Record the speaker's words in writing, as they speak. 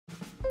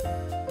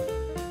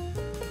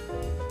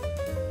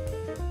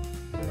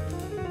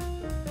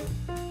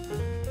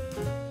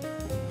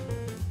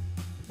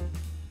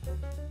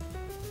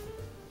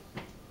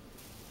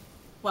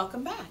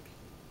Welcome back.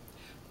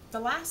 The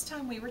last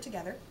time we were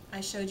together, I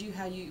showed you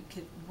how you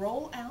could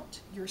roll out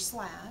your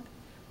slab,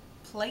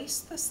 place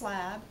the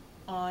slab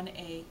on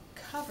a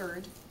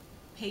covered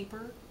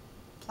paper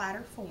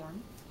platter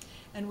form,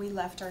 and we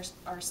left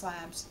our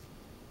slabs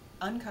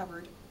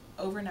uncovered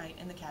overnight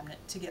in the cabinet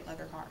to get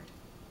leather hard.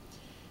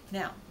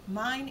 Now,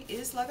 mine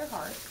is leather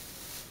hard.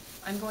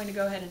 I'm going to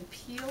go ahead and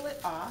peel it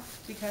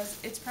off because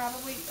it's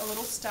probably a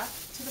little stuck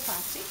to the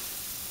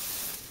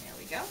plastic. There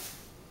we go.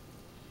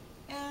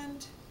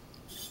 And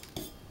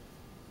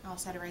I'll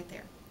set it right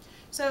there.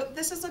 So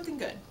this is looking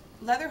good.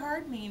 Leather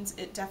hard means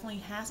it definitely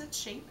has its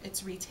shape.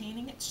 It's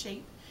retaining its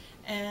shape,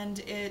 and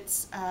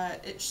it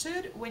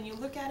should, when you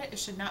look at it, it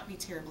should not be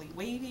terribly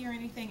wavy or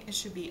anything. It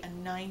should be a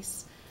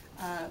nice,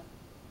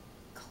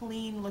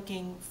 clean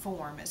looking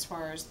form as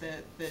far as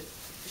the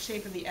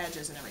shape of the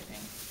edges and everything.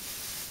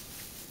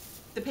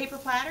 The paper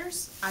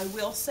platters I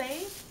will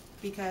save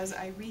because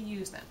I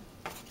reuse them.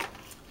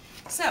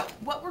 So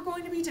what we're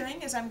going to be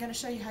doing is I'm going to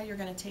show you how you're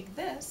going to take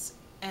this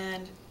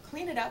and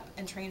clean it up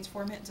and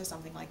transform it into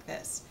something like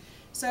this.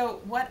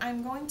 So what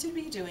I'm going to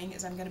be doing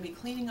is I'm going to be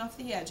cleaning off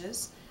the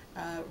edges,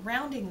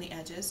 rounding the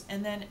edges,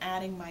 and then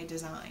adding my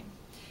design.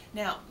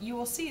 Now you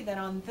will see that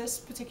on this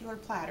particular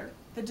platter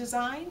the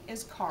design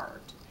is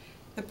carved.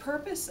 The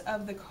purpose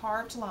of the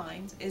carved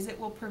lines is it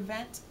will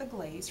prevent the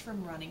glaze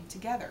from running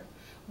together.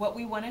 What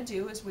we want to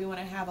do is we want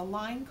to have a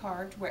line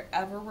carved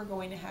wherever we're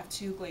going to have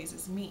two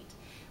glazes meet.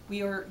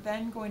 We are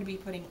then going to be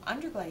putting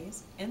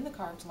underglaze in the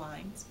carved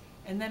lines,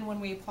 and then when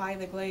we apply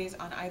the glaze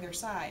on either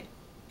side,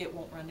 it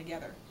won't run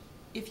together.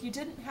 If you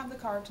didn't have the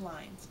carved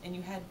lines and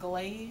you had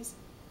glaze,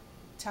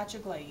 touch a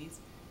glaze,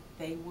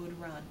 they would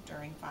run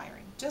during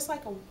firing. Just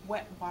like a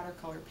wet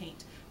watercolor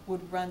paint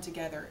would run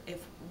together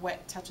if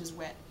wet touches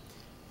wet.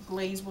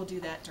 Glaze will do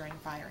that during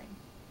firing.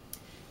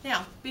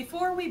 Now,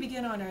 before we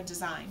begin on our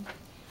design,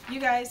 you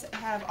guys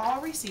have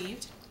all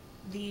received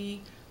the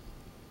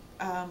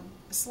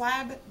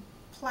slab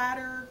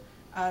platter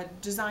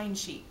design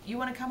sheet. You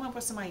want to come up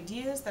with some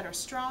ideas that are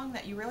strong,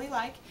 that you really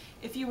like.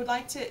 If you would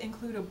like to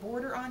include a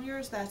border on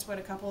yours, that's what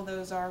a couple of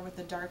those are with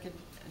the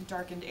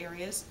darkened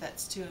areas.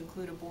 That's to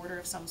include a border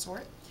of some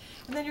sort.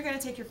 And then you're going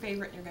to take your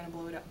favorite and you're going to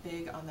blow it up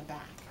big on the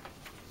back.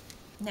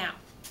 Now,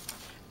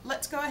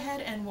 let's go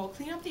ahead and we'll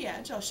clean up the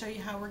edge. I'll show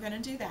you how we're going to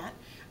do that.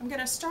 I'm going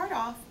to start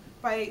off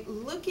by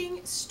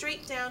looking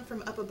straight down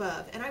from up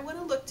above, and I want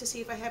to look to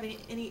see if I have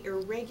any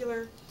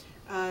irregular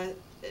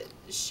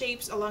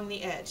shapes along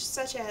the edge,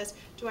 such as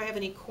do I have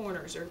any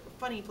corners or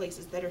funny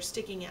places that are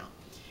sticking out.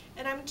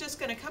 And I'm just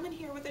going to come in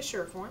here with a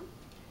Sureform,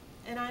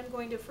 and I'm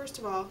going to first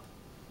of all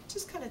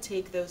just kind of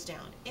take those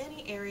down.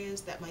 Any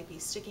areas that might be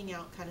sticking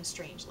out kind of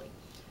strangely,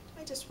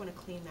 I just want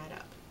to clean that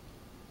up.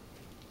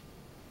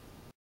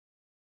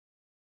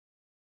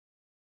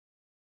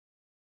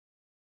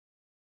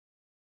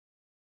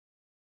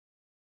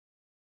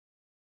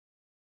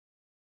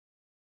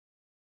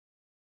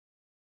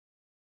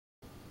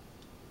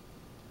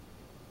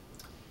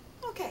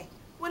 Okay,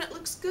 when it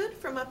looks good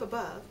from up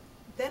above,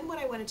 then what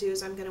I want to do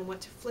is I'm going to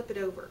want to flip it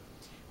over.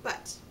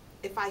 But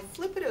if I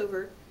flip it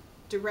over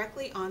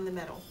directly on the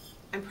metal,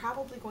 I'm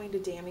probably going to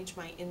damage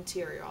my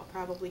interior. I'll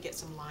probably get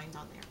some lines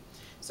on there.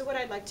 So what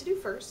I'd like to do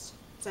first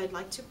is I'd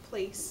like to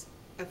place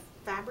a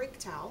fabric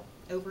towel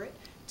over it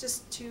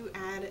just to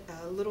add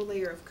a little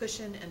layer of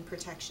cushion and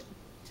protection.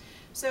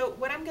 So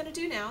what I'm going to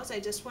do now is I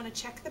just want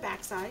to check the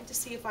back side to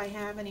see if I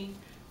have any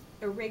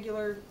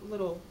irregular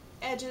little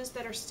edges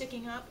that are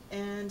sticking up,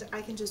 and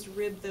I can just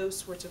rib those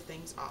sorts of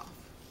things off.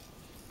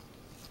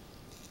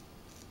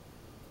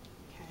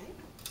 Okay.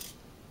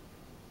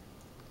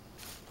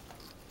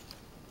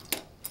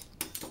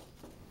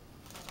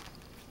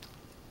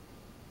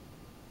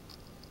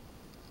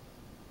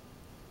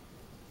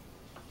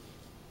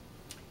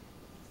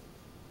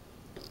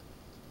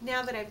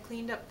 Now that I've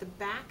cleaned up the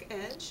back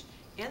edge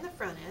and the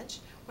front edge,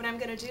 what I'm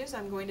going to do is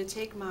I'm going to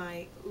take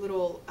my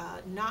little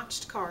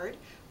notched card.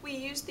 We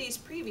used these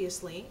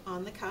previously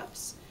on the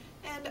cups,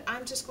 and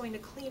I'm just going to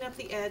clean up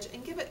the edge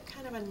and give it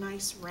kind of a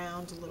nice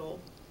round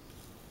little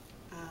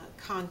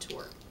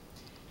contour.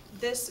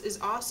 This is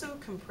also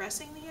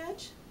compressing the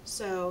edge,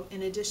 so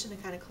in addition to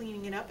kind of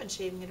cleaning it up and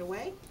shaving it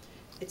away,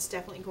 it's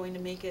definitely going to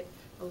make it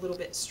a little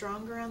bit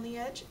stronger on the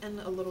edge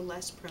and a little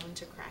less prone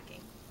to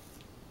cracking.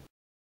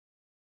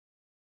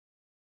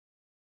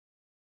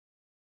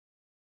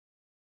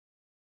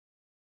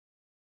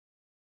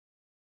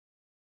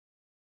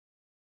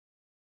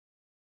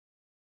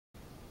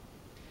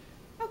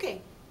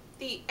 Okay,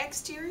 the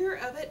exterior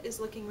of it is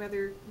looking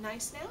rather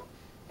nice now.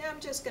 Now I'm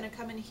just going to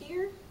come in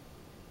here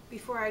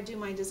before I do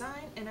my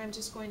design, and I'm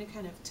just going to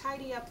kind of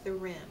tidy up the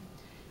rim.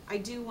 I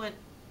do want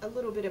a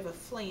little bit of a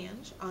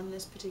flange on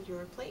this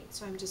particular plate,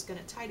 so I'm just going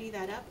to tidy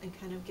that up and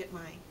kind of get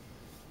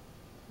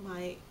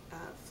my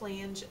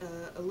flange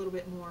a little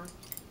bit more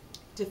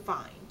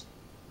defined.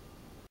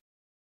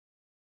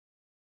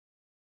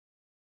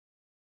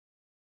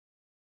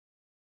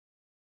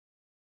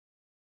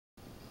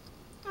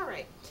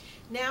 Alright,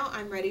 Now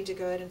I'm ready to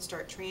go ahead and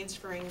start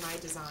transferring my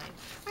design.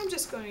 I'm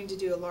just going to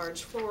do a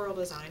large floral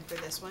design for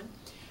this one.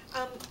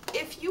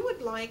 If you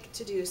would like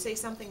to do, say,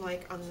 something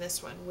like on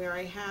this one where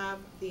I have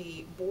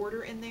the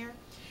border in there,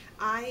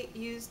 I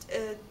used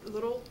a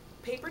little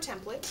paper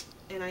template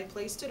and I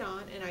placed it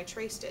on and I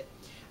traced it.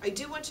 I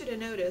do want you to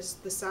notice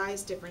the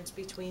size difference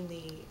between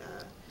the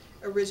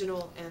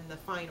original and the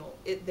final.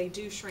 They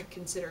do shrink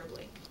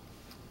considerably.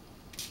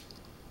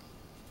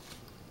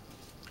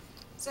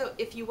 So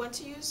if you want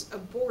to use a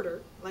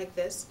border like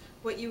this,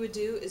 what you would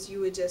do is you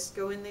would just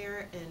go in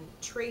there and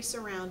trace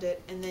around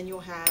it, and then you'll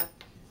have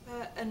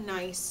a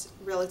nice,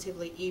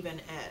 relatively even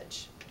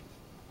edge.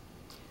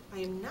 I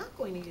am not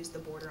going to use the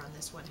border on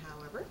this one,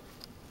 however.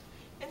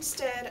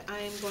 Instead, I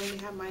am going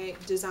to have my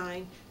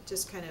design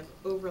just kind of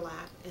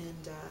overlap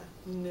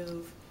and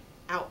move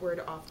outward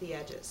off the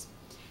edges.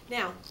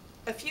 Now,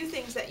 a few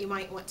things that you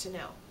might want to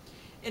know.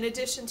 In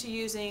addition to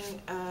using,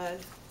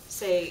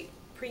 say,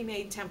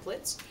 pre-made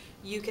templates,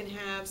 you can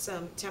have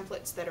some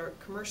templates that are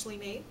commercially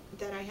made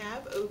that I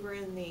have over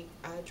in the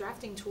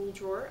drafting tool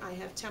drawer. I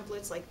have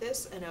templates like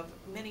this and of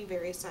many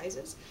various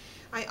sizes.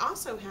 I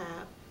also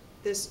have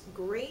this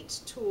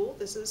great tool.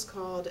 This is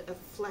called a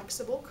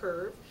flexible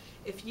curve.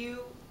 If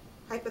you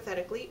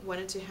hypothetically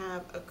wanted to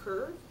have a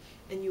curve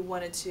and you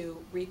wanted to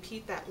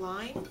repeat that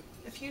line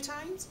a few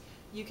times,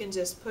 you can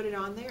just put it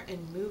on there and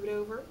move it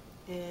over,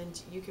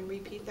 and you can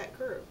repeat that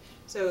curve.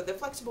 So the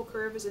flexible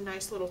curve is a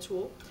nice little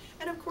tool.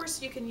 And of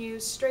course you can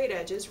use straight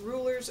edges.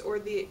 Rulers or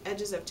the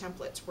edges of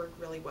templates work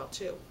really well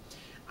too.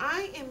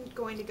 I am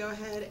going to go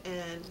ahead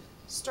and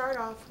start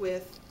off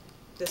with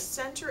the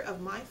center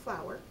of my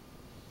flower.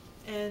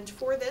 And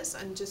for this,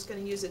 I'm just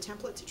going to use a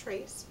template to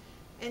trace.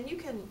 And you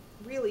can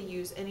really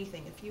use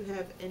anything. If you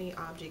have any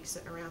objects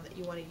sitting around that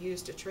you want to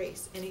use to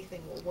trace,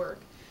 anything will work.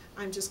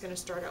 I'm just going to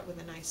start out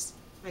with a nice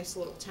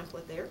little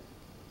template there.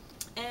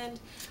 And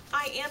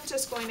I am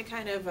just going to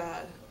kind of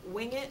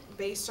wing it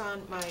based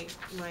on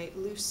my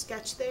loose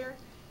sketch there.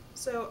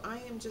 So I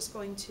am just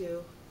going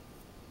to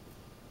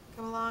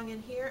come along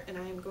in here, and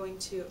I am going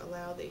to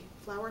allow the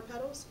flower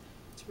petals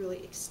to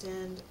really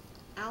extend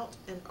out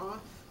and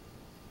off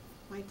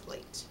my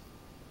plate.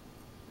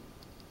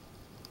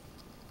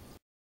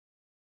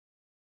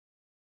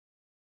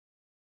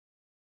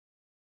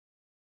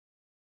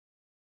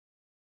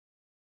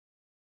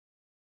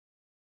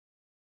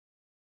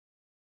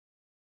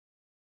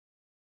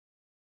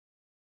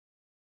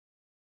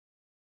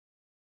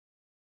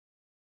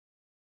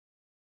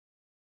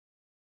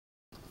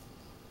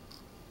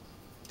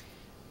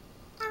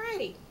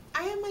 Alrighty,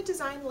 I have my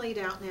design laid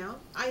out now.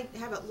 I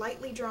have it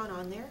lightly drawn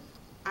on there.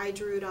 I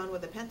drew it on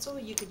with a pencil.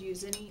 You could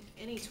use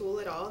any tool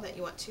at all that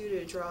you want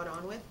to draw it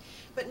on with.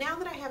 But now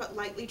that I have it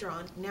lightly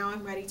drawn, now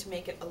I'm ready to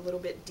make it a little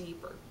bit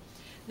deeper.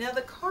 Now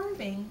the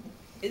carving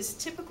is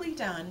typically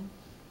done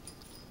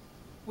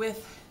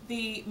with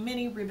the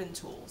mini ribbon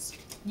tools.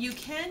 You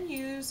can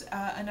use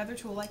another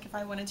tool, like if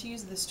I wanted to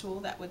use this tool,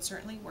 that would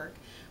certainly work.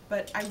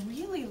 But I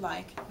really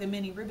like the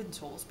mini ribbon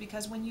tools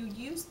because when you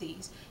use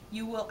these,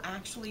 you will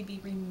actually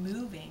be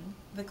removing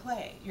the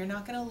clay. You're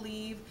not going to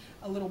leave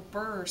a little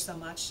burr so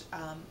much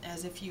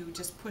as if you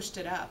just pushed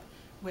it up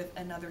with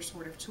another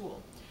sort of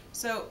tool.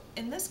 So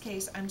in this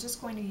case, I'm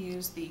just going to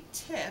use the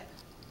tip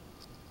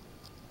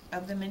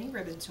of the mini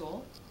ribbon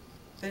tool,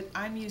 but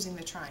I'm using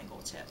the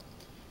triangle tip.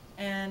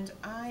 And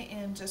I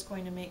am just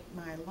going to make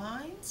my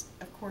lines.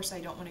 Of course,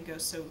 I don't want to go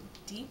so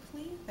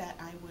deeply that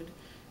I would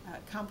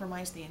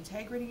compromise the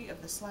integrity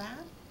of the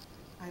slab.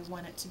 I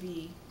want it to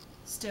be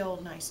still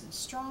nice and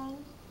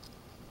strong.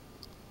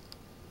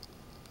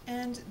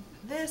 And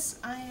this,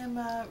 I am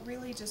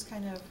really just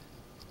kind of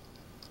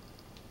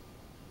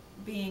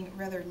being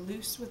rather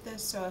loose with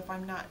this, so if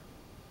I'm not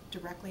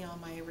directly on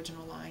my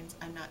original lines,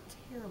 I'm not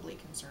terribly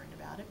concerned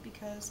about it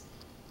because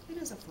it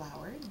is a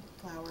flower, and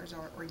flowers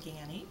are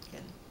organic,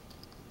 and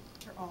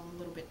they're all a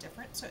little bit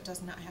different, so it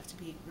does not have to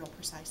be real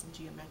precise and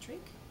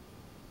geometric.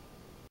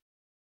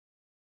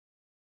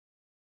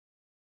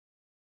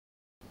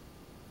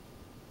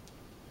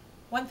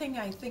 One thing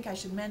I think I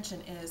should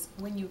mention is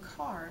when you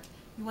carve,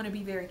 you want to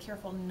be very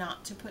careful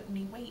not to put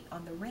any weight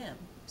on the rim.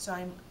 So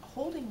I'm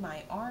holding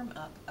my arm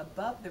up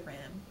above the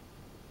rim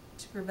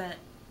to prevent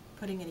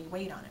putting any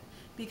weight on it.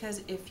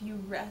 Because if you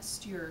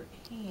rest your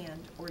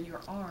hand or your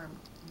arm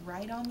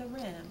right on the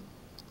rim,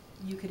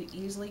 you could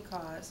easily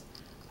cause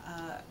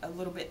a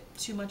little bit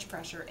too much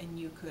pressure and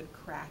you could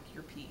crack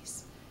your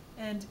piece.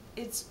 And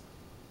it's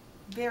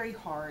very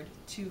hard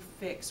to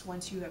fix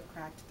once you have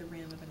cracked the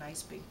rim of a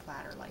nice big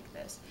platter like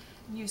this.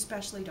 And you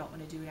especially don't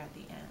want to do it at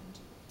the end.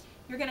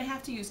 You're going to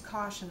have to use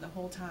caution the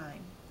whole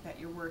time that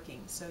you're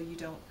working so you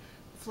don't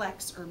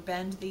flex or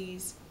bend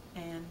these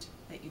and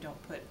that you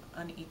don't put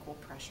unequal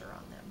pressure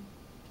on them.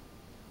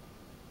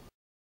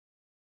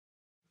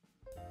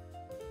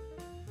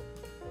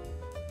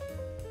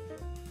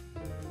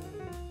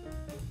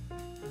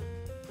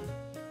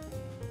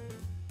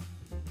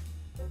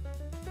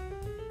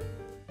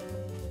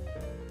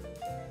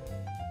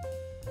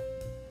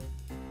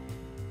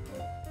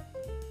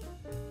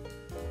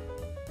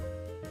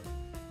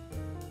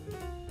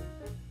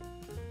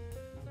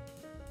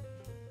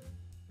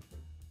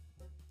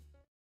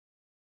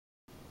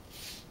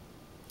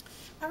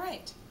 All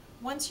right,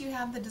 once you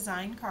have the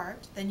design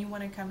carved, then you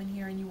want to come in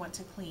here and you want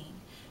to clean.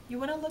 You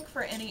want to look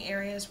for any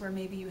areas where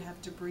maybe you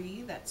have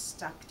debris that's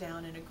stuck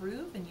down in a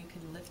groove and you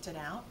can lift it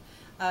out.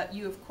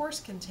 You of course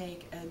can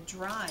take a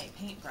dry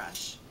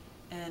paintbrush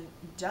and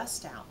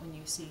dust out when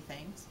you see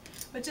things,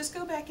 but just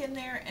go back in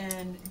there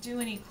and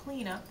do any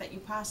cleanup that you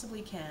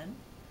possibly can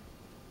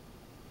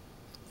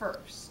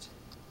first.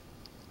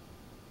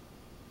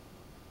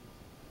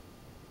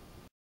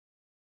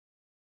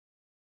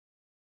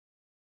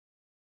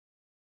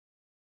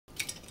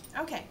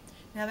 Okay,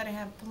 now that I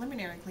have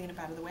preliminary cleanup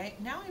out of the way,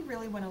 now I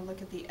really want to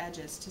look at the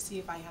edges to see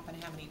if I happen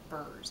to have any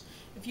burrs.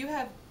 If you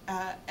have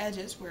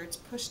edges where it's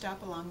pushed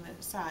up along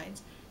the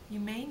sides, you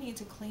may need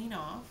to clean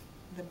off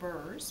the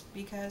burrs,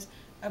 because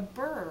a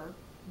burr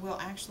will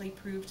actually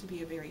prove to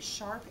be a very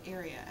sharp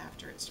area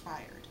after it's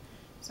fired.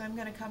 So I'm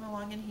going to come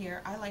along in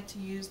here. I like to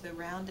use the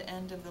round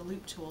end of the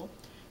loop tool.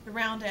 The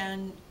round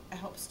end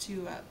helps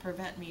to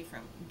prevent me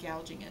from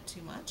gouging it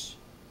too much.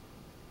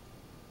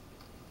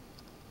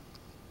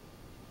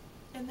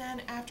 And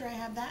then after I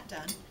have that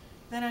done,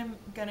 then I'm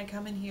going to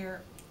come in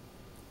here,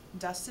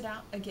 dust it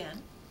out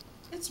again.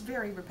 It's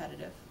very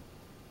repetitive.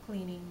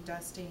 Cleaning,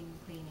 dusting,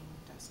 cleaning,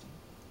 dusting.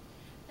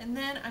 And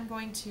then I'm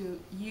going to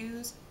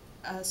use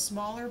a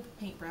smaller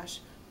paintbrush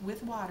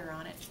with water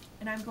on it,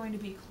 and I'm going to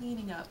be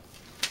cleaning up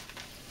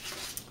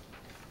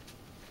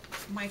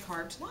my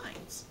carved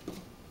lines.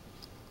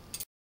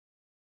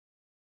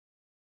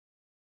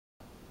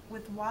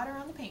 With water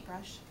on the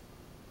paintbrush,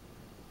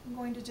 I'm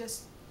going to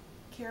just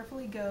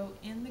carefully go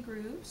in the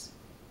grooves.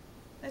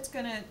 That's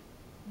going to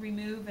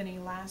remove any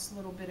last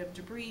little bit of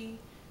debris,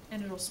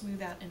 and it'll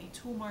smooth out any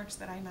tool marks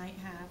that I might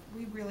have.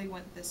 We really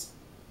want this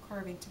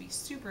carving to be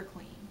super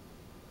clean.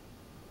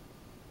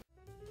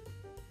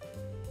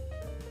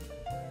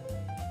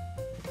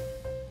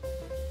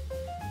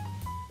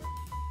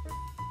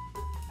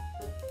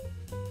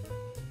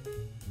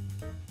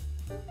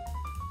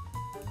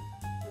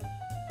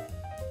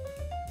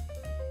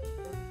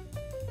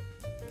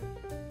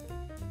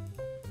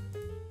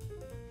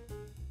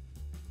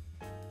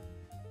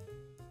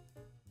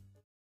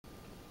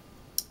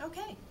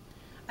 Okay,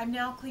 I've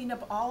now cleaned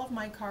up all of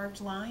my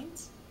carved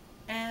lines,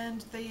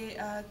 and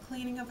the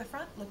cleaning of the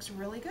front looks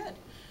really good.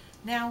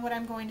 Now what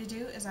I'm going to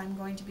do is I'm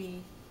going to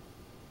be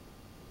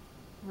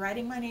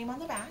writing my name on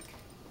the back.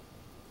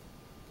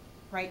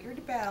 Write your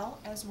bell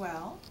as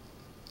well.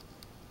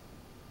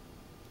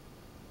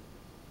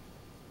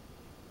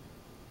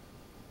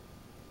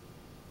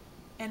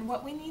 And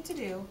what we need to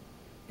do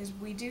is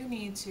we do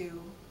need to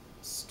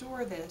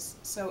store this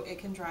so it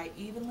can dry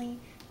evenly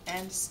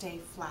and stay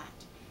flat.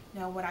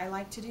 Now what I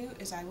like to do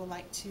is I will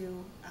like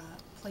to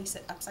place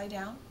it upside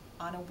down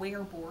on a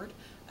wear board.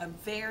 A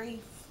very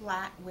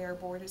flat wear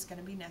board is going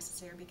to be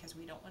necessary because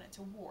we don't want it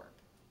to warp.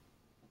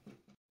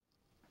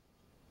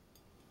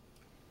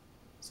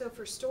 So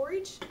for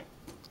storage,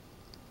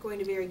 I'm going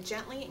to very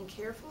gently and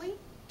carefully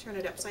turn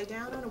it upside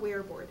down on a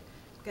wear board.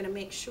 I'm going to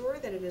make sure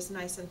that it is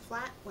nice and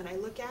flat. When I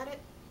look at it,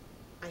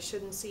 I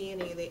shouldn't see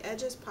any of the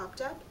edges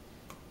popped up,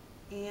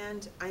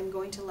 and I'm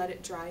going to let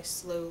it dry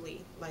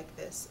slowly like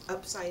this,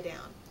 upside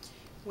down.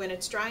 When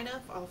it's dry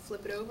enough, I'll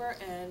flip it over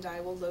and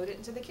I will load it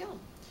into the kiln.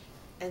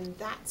 And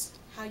that's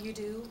how you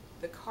do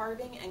the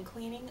carving and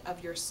cleaning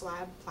of your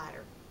slab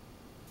platter.